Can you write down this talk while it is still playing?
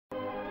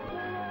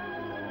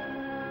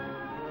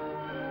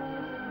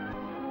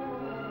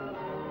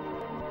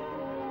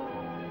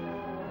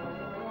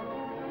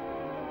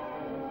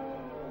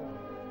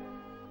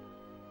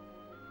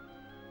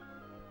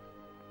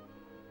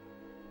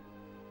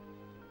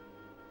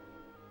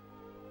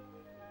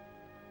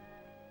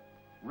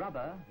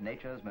Rubber,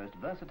 nature's most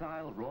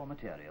versatile raw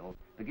material,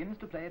 begins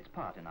to play its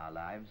part in our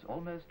lives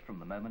almost from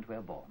the moment we're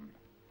born.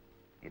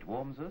 It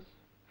warms us,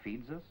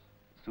 feeds us,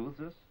 soothes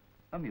us,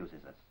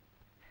 amuses us.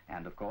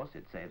 And of course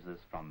it saves us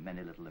from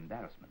many little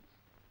embarrassments.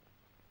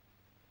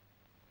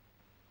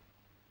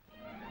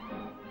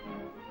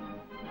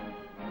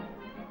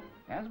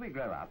 As we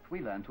grow up,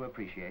 we learn to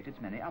appreciate its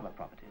many other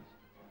properties.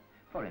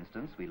 For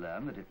instance, we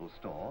learn that it will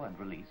store and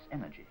release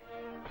energy.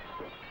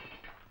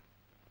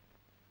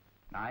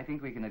 I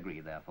think we can agree,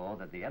 therefore,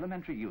 that the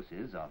elementary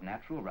uses of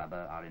natural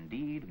rubber are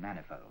indeed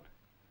manifold,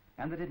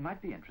 and that it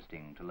might be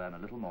interesting to learn a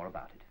little more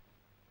about it.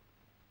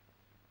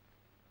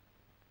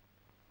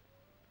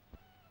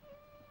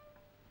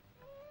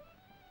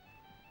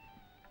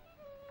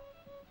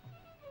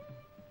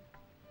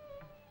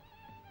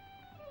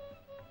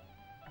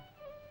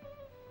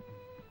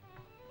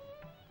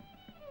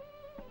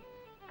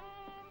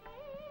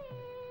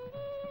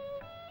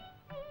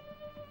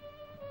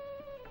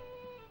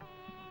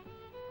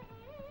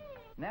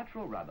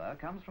 Natural rubber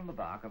comes from the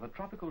bark of a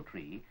tropical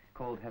tree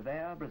called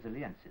Hevea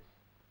brasiliensis.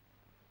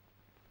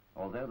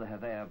 Although the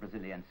Hevea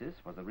brasiliensis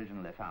was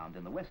originally found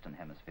in the Western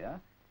Hemisphere,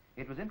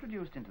 it was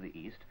introduced into the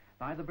East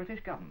by the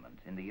British government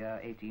in the year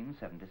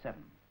 1877.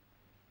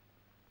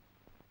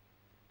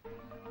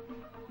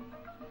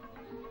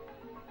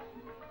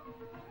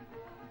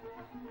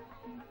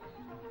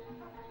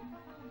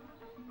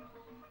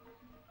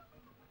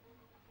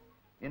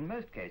 In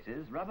most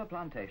cases, rubber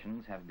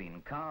plantations have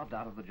been carved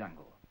out of the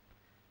jungle.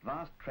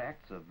 Vast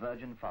tracts of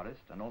virgin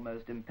forest and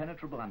almost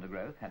impenetrable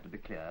undergrowth had to be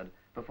cleared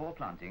before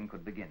planting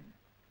could begin.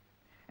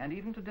 And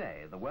even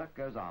today, the work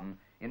goes on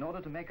in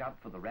order to make up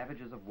for the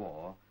ravages of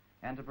war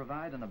and to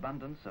provide an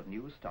abundance of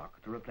new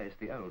stock to replace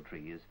the old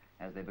trees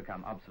as they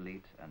become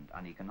obsolete and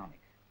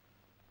uneconomic.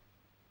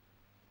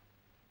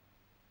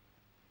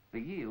 The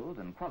yield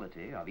and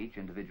quality of each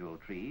individual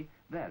tree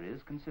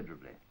varies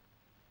considerably.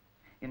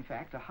 In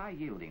fact, a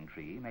high-yielding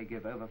tree may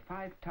give over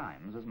 5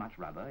 times as much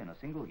rubber in a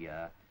single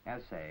year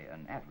as, say,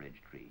 an average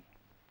tree.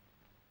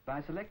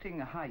 By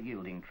selecting a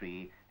high-yielding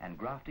tree and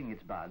grafting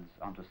its buds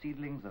onto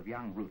seedlings of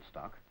young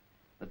rootstock,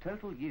 the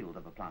total yield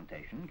of a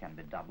plantation can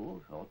be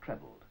doubled or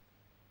trebled.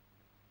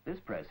 This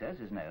process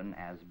is known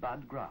as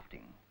bud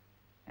grafting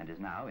and is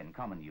now in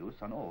common use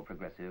on all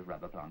progressive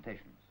rubber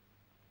plantations.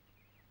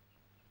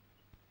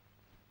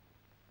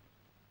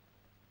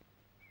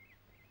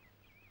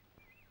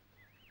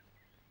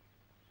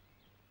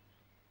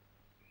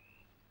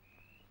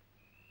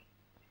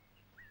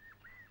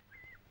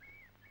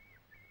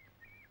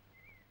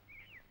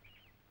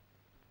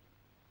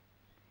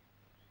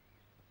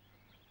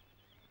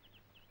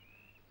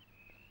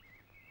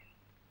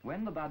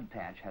 When the bud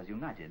patch has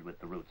united with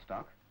the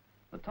rootstock,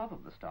 the top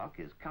of the stalk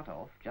is cut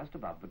off just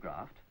above the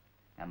graft,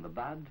 and the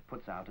bud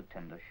puts out a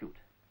tender shoot.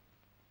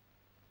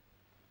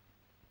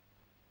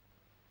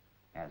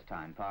 As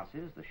time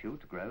passes, the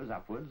shoot grows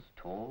upwards,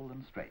 tall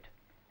and straight,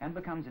 and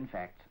becomes in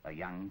fact a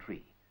young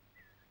tree.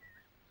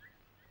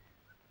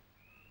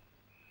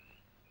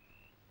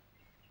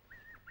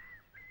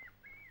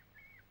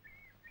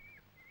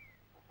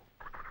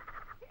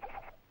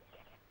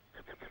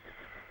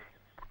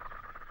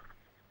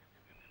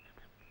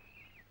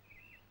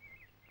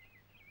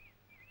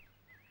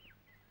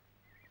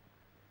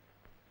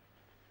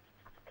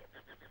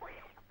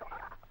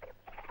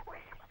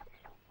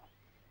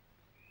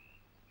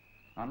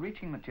 On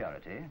reaching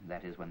maturity,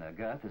 that is when their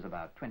girth is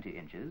about 20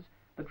 inches,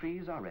 the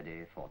trees are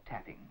ready for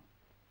tapping.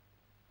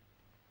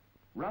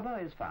 Rubber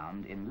is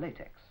found in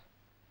latex.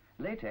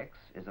 Latex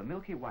is a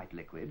milky white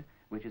liquid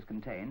which is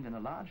contained in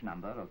a large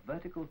number of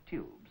vertical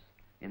tubes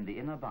in the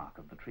inner bark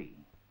of the tree.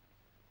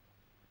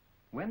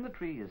 When the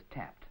tree is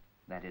tapped,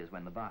 that is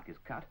when the bark is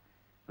cut,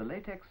 the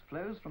latex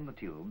flows from the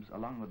tubes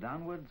along the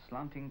downward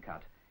slanting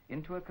cut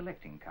into a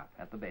collecting cup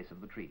at the base of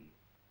the tree.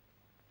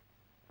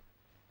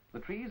 The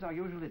trees are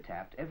usually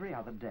tapped every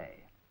other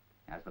day,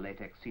 as the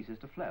latex ceases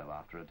to flow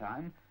after a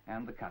time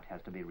and the cut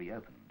has to be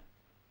reopened.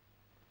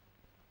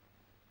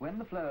 When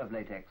the flow of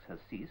latex has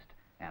ceased,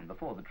 and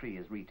before the tree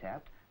is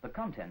retapped, the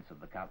contents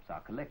of the cups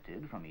are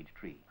collected from each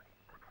tree.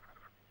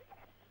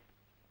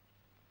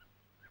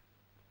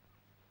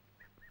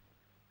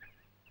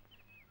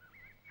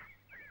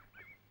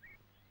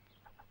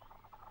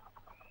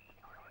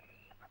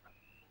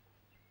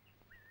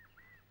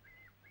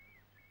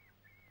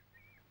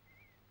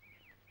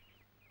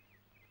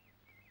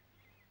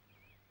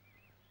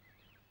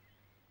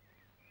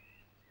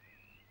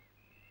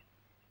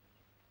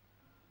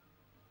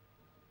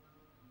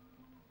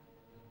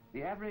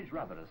 The average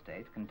rubber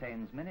estate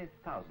contains many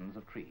thousands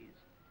of trees,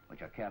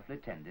 which are carefully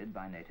tended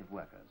by native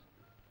workers.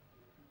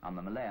 On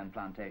the Malayan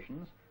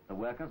plantations, the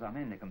workers are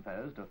mainly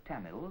composed of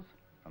Tamils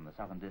from the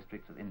southern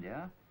districts of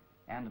India,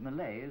 and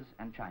Malays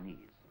and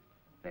Chinese.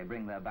 They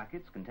bring their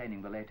buckets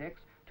containing the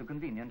latex to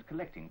convenient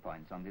collecting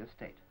points on the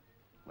estate,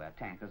 where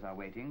tankers are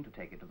waiting to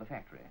take it to the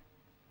factory.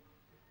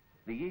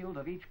 The yield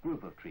of each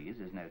group of trees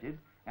is noted,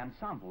 and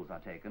samples are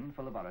taken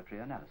for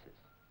laboratory analysis,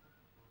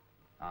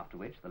 after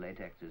which the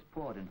latex is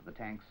poured into the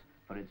tanks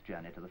for its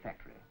journey to the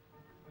factory.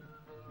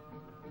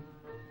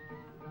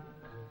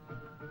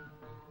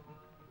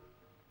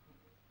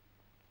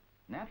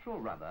 Natural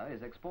rubber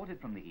is exported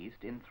from the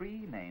East in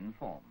three main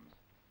forms,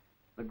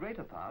 the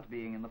greater part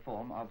being in the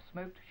form of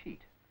smoked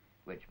sheet,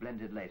 which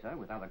blended later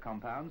with other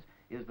compounds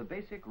is the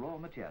basic raw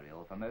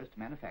material for most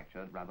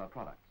manufactured rubber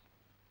products.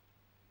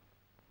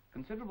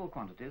 Considerable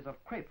quantities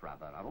of crepe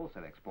rubber are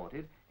also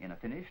exported in a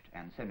finished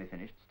and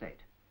semi-finished state,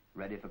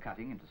 ready for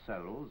cutting into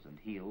soles and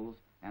heels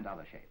and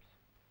other shapes.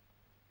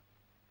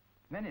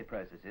 Many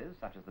processes,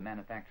 such as the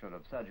manufacture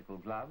of surgical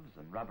gloves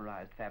and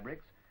rubberized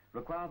fabrics,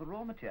 require the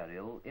raw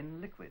material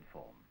in liquid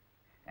form,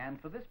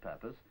 and for this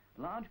purpose,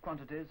 large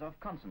quantities of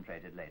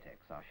concentrated latex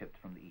are shipped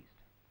from the East.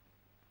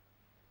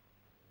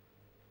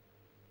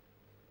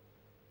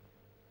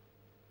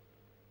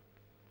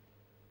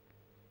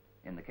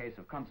 In the case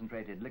of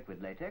concentrated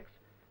liquid latex,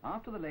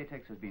 after the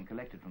latex has been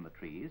collected from the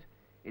trees,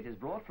 it is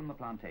brought from the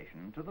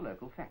plantation to the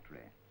local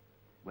factory,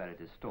 where it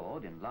is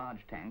stored in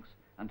large tanks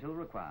until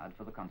required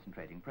for the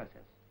concentrating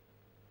process.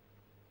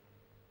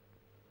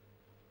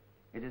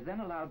 It is then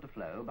allowed to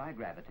flow by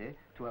gravity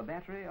to a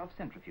battery of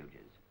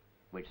centrifuges,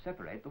 which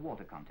separate the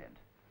water content,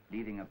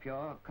 leaving a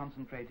pure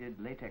concentrated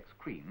latex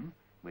cream,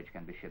 which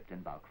can be shipped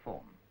in bulk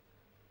form.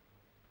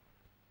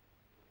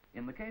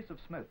 In the case of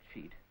smoked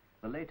sheet,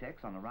 the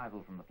latex on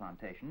arrival from the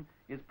plantation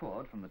is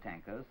poured from the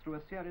tankers through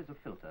a series of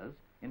filters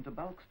into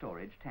bulk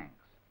storage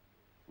tanks,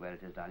 where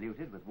it is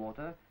diluted with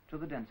water to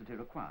the density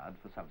required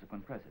for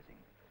subsequent processing.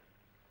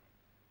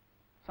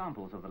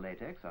 Samples of the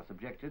latex are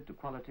subjected to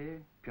quality,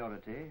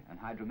 purity, and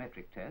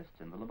hydrometric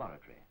tests in the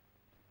laboratory,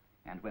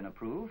 and when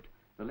approved,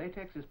 the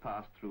latex is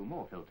passed through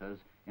more filters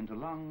into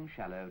long,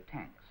 shallow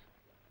tanks.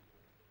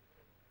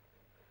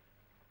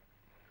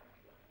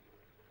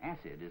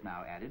 Acid is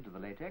now added to the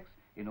latex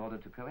in order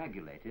to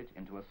coagulate it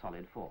into a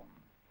solid form.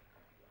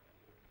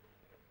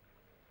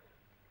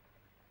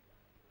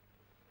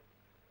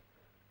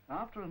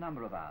 After a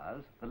number of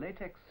hours, the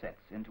latex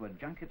sets into a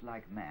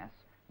junket-like mass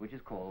which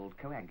is called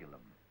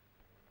coagulum.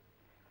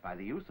 By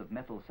the use of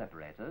metal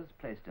separators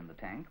placed in the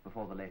tank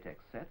before the latex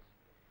sets,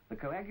 the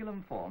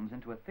coagulum forms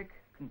into a thick,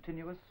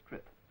 continuous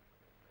strip.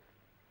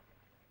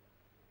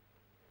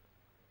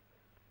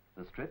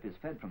 The strip is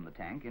fed from the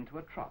tank into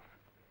a trough,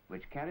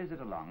 which carries it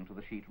along to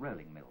the sheet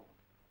rolling mill.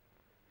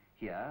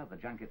 Here, the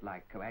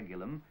junket-like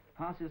coagulum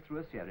passes through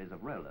a series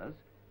of rollers,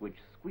 which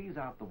squeeze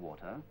out the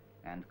water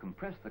and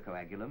compress the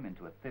coagulum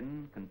into a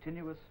thin,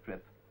 continuous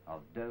strip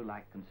of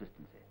dough-like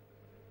consistency.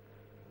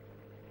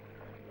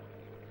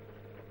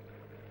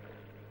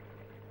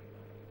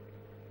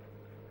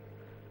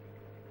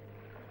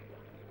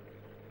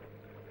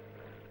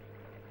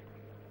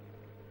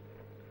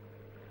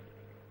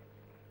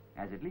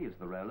 As it leaves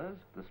the rollers,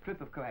 the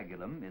strip of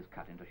coagulum is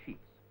cut into sheets.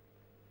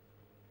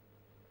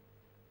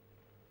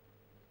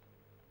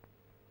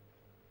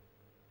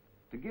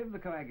 To give the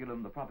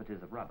coagulum the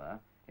properties of rubber,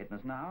 it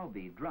must now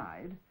be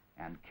dried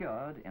and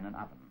cured in an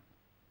oven.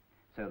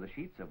 So the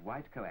sheets of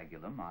white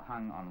coagulum are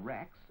hung on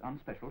racks on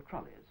special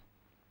trolleys,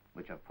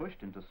 which are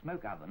pushed into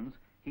smoke ovens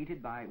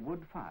heated by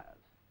wood fires,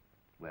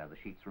 where the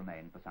sheets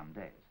remain for some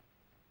days.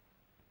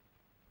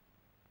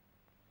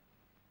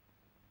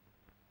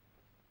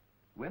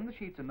 When the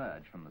sheets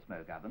emerge from the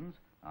smoke ovens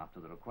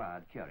after the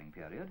required curing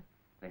period,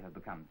 they have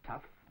become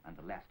tough and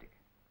elastic.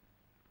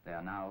 They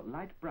are now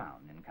light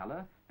brown in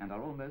color and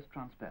are almost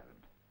transparent.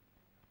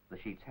 The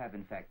sheets have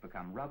in fact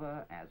become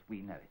rubber as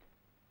we know it.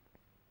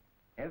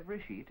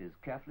 Every sheet is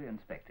carefully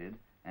inspected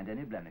and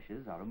any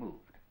blemishes are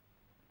removed.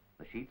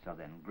 The sheets are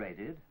then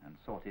graded and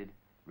sorted,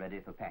 ready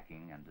for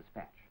packing and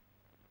dispatch.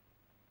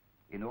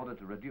 In order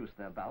to reduce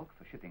their bulk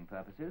for shipping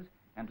purposes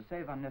and to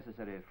save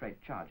unnecessary freight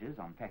charges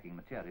on packing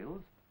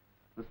materials,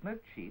 the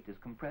smoked sheet is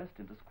compressed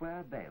into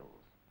square bales,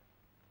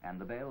 and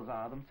the bales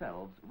are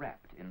themselves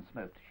wrapped in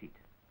smoked sheet.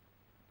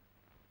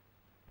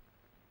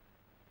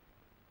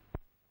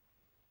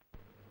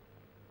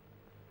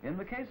 In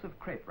the case of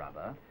crepe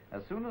rubber,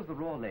 as soon as the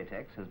raw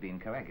latex has been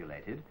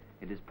coagulated,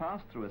 it is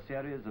passed through a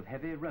series of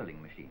heavy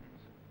rolling machines.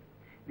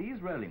 These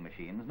rolling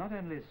machines not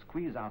only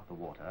squeeze out the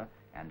water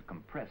and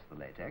compress the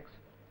latex,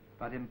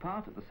 but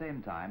impart at the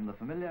same time the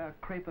familiar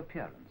crepe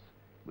appearance,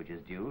 which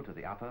is due to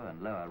the upper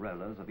and lower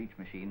rollers of each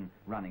machine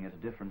running at a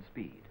different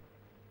speed.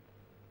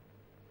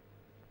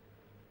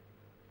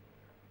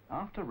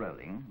 After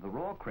rolling, the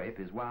raw crepe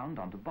is wound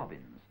onto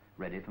bobbins,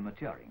 ready for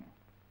maturing.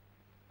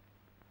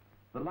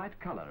 The light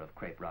color of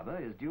crepe rubber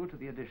is due to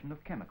the addition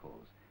of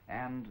chemicals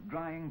and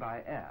drying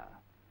by air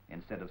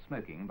instead of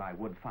smoking by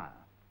wood fire.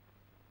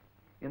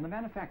 In the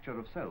manufacture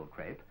of sole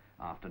crepe,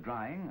 after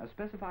drying, a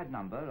specified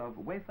number of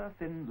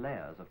wafer-thin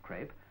layers of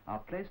crepe are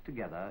placed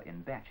together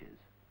in batches.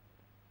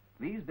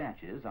 These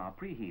batches are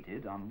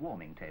preheated on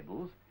warming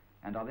tables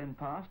and are then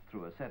passed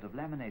through a set of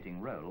laminating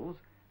rolls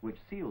which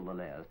seal the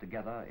layers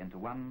together into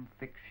one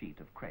thick sheet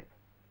of crepe.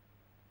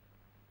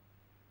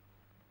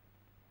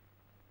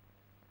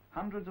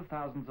 Hundreds of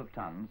thousands of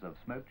tons of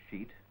smoked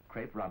sheet,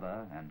 crepe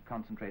rubber, and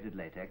concentrated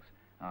latex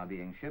are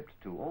being shipped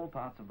to all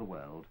parts of the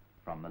world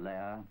from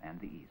Malaya and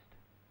the East.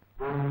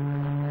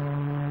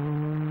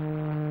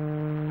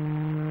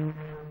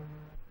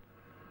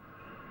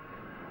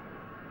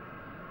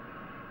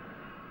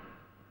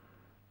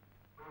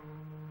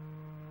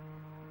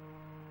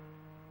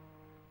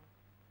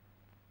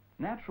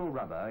 Natural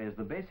rubber is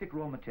the basic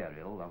raw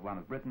material of one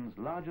of Britain's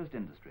largest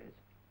industries,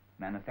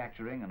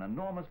 manufacturing an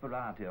enormous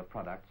variety of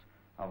products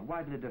of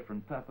widely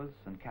different purpose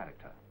and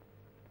character.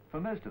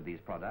 For most of these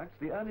products,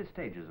 the early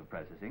stages of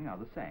processing are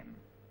the same.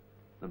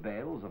 The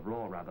bales of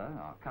raw rubber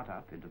are cut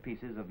up into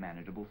pieces of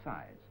manageable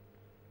size,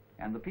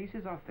 and the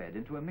pieces are fed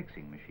into a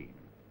mixing machine,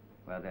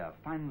 where they are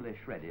finely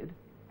shredded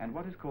and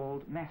what is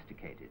called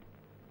masticated.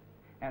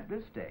 At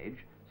this stage,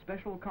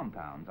 special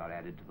compounds are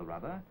added to the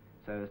rubber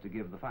so as to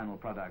give the final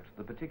product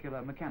the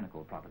particular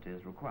mechanical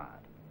properties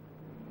required.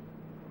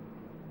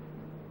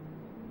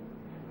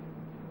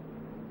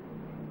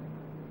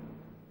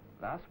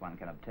 Thus, one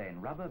can obtain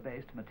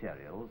rubber-based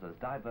materials as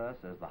diverse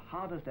as the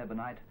hardest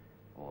ebonite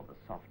or the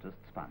softest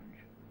sponge.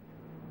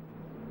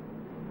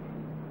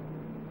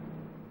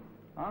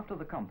 After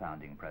the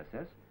compounding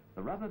process,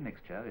 the rubber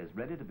mixture is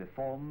ready to be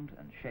formed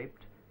and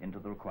shaped into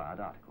the required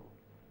article.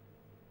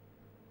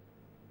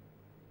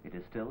 It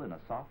is still in a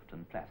soft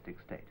and plastic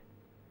state,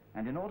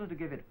 and in order to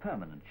give it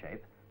permanent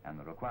shape and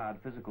the required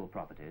physical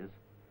properties,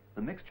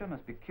 the mixture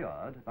must be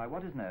cured by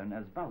what is known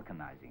as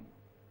vulcanizing.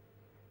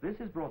 This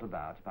is brought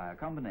about by a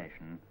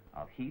combination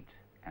of heat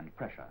and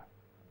pressure.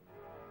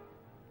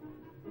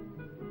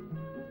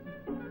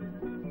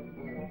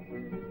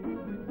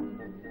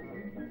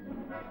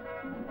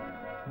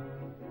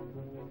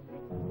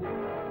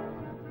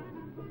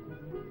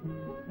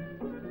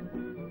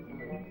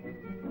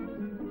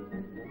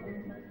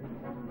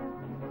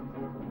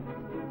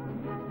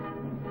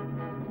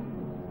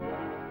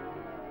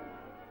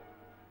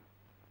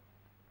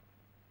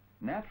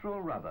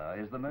 Natural rubber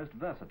is the most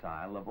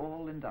versatile of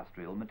all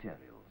industrial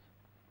materials.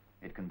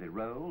 It can be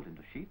rolled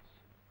into sheets.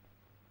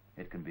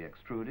 It can be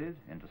extruded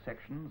into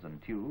sections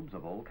and tubes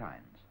of all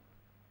kinds.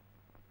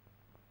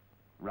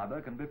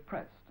 Rubber can be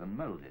pressed and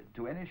molded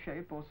to any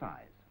shape or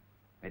size.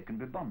 It can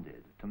be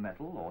bonded to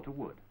metal or to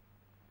wood.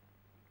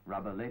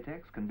 Rubber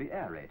latex can be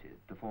aerated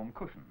to form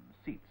cushions,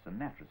 seats, and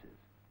mattresses.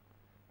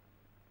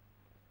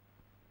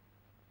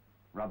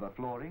 Rubber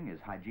flooring is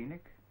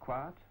hygienic,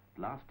 quiet,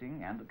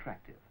 lasting, and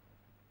attractive.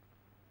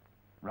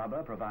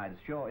 Rubber provides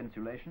sure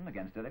insulation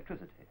against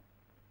electricity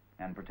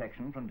and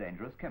protection from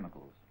dangerous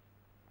chemicals.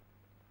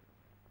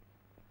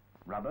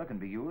 Rubber can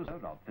be used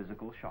of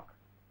physical shock.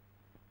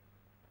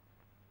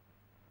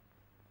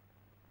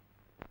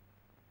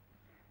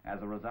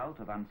 As a result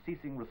of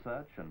unceasing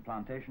research and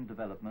plantation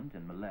development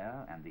in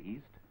Malaya and the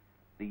East,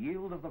 the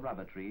yield of the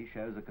rubber tree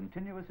shows a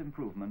continuous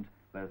improvement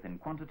both in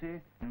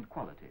quantity and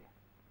quality.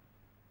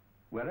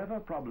 Wherever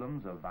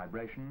problems of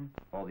vibration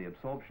or the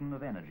absorption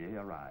of energy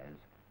arise,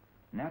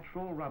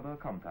 natural rubber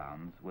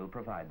compounds will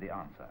provide the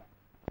answer.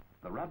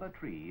 The rubber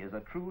tree is a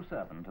true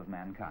servant of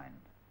mankind.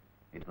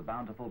 It's the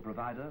bountiful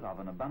provider of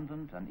an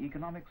abundant and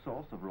economic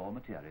source of raw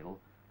material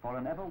for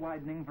an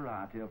ever-widening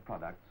variety of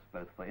products,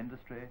 both for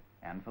industry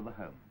and for the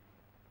home.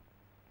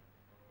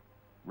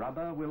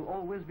 Rubber will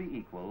always be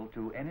equal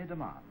to any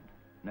demand,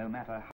 no matter how